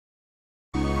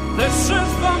This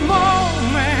is the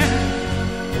moment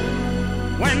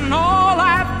when all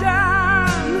I've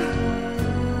done,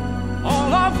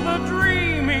 all of the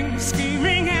dreaming,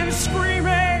 scheming, and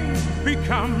screaming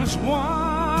becomes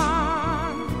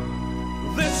one.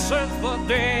 This is the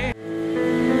day.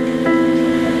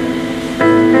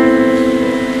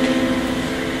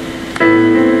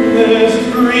 There's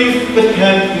grief that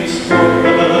can't be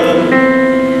spoken.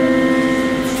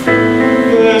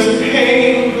 There's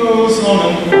pain goes on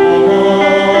and on.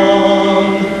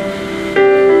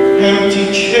 Empty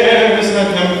chairs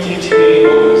and empty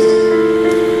tables.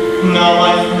 Now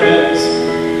my friends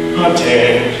are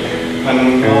dead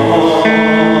and gone.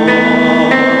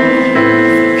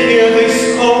 Here they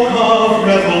spoke of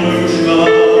revolution.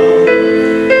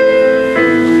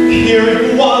 Here it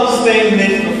was they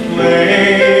lit the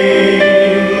flame.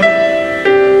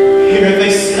 Here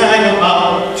they sang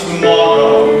about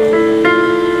tomorrow,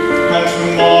 and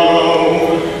tomorrow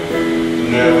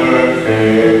never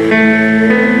came.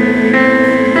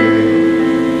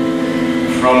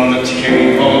 From the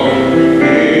table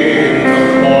in the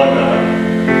corner,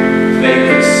 they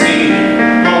could see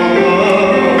a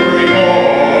world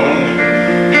reborn.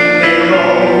 They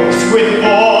rose with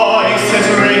voices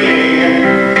ringing,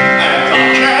 and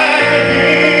I can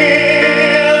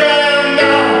hear them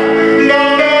now,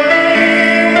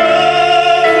 murmuring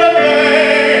words that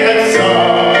they had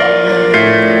sung.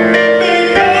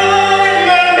 Begun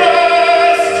their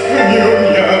last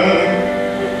communion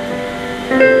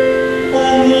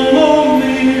on the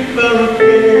lonely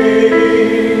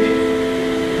barricade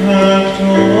at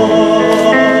dawn.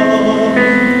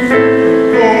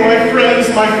 Oh, my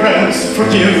friends,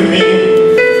 forgive me,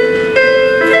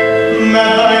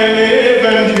 that I live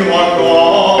and you are gone.